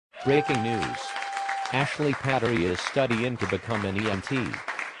Breaking news. Ashley Pattery is studying to become an EMT.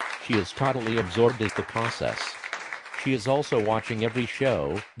 She is totally absorbed in the process. She is also watching every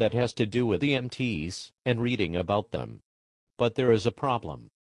show that has to do with EMTs and reading about them. But there is a problem.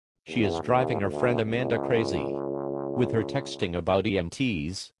 She is driving her friend Amanda crazy with her texting about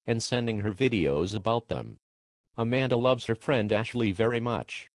EMTs and sending her videos about them. Amanda loves her friend Ashley very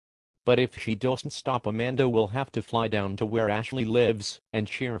much. But if she doesn't stop, Amanda will have to fly down to where Ashley lives and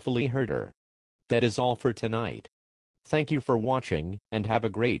cheerfully hurt her. That is all for tonight. Thank you for watching and have a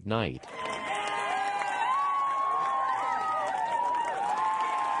great night.